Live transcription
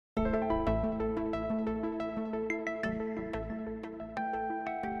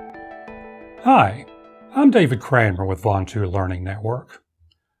Hi, I'm David Cranmer with Von 2 Learning Network.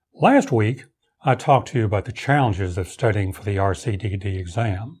 Last week, I talked to you about the challenges of studying for the RCDD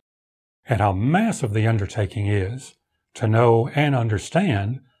exam and how massive the undertaking is to know and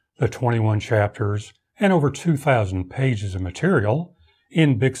understand the 21 chapters and over 2,000 pages of material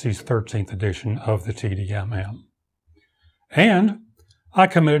in Bixby's 13th edition of the TDMM. And I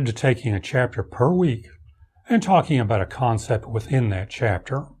committed to taking a chapter per week and talking about a concept within that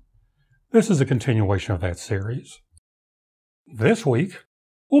chapter. This is a continuation of that series. This week,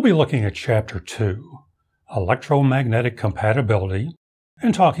 we'll be looking at Chapter 2, Electromagnetic Compatibility,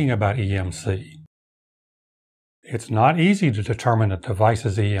 and talking about EMC. It's not easy to determine a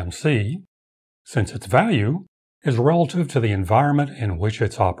device's EMC, since its value is relative to the environment in which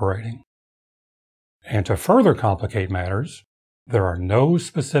it's operating. And to further complicate matters, there are no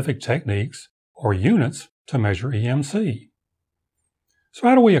specific techniques or units to measure EMC. So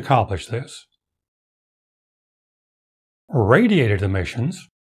how do we accomplish this? Radiated emissions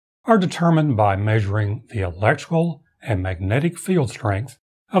are determined by measuring the electrical and magnetic field strength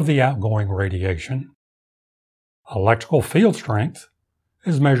of the outgoing radiation. Electrical field strength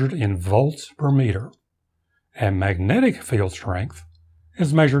is measured in volts per meter, and magnetic field strength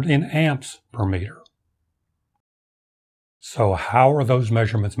is measured in amps per meter. So how are those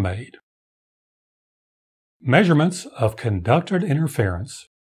measurements made? Measurements of conducted interference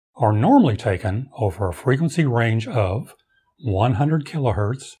are normally taken over a frequency range of 100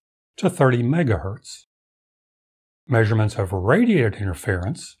 kHz to 30 MHz. Measurements of radiated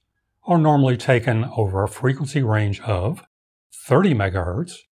interference are normally taken over a frequency range of 30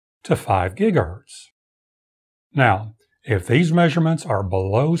 MHz to 5 GHz. Now, if these measurements are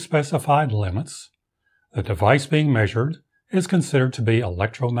below specified limits, the device being measured is considered to be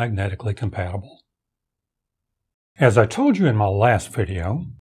electromagnetically compatible. As I told you in my last video,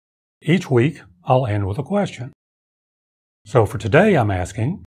 each week I'll end with a question. So for today I'm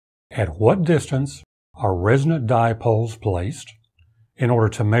asking, at what distance are resonant dipoles placed in order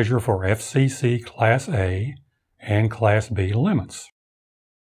to measure for FCC Class A and Class B limits?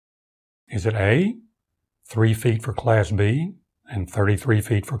 Is it A, 3 feet for Class B and 33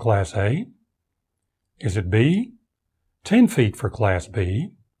 feet for Class A? Is it B, 10 feet for Class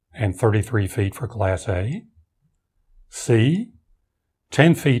B and 33 feet for Class A? C,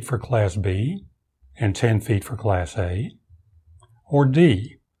 10 feet for Class B and 10 feet for Class A? Or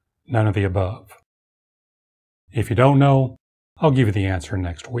D, none of the above? If you don't know, I'll give you the answer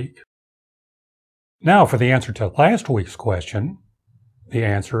next week. Now for the answer to last week's question, the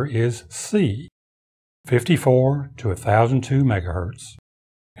answer is C, 54 to 1002 MHz,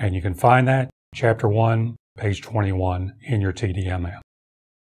 and you can find that Chapter 1, page 21 in your TDMM.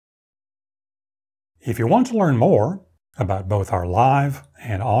 If you want to learn more about both our live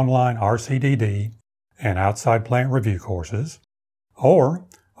and online RCDD and outside plant review courses, or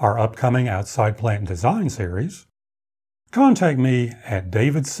our upcoming outside plant design series, contact me at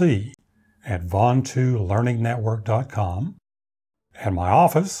davidc@von2learningnetwork.com, at my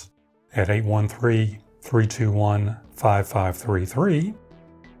office at 813-321-5533,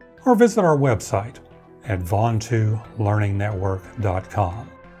 or visit our website at von2learningnetwork.com.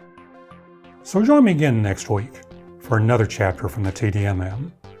 So join me again next week for another chapter from the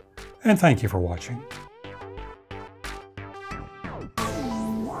TDMM, and thank you for watching.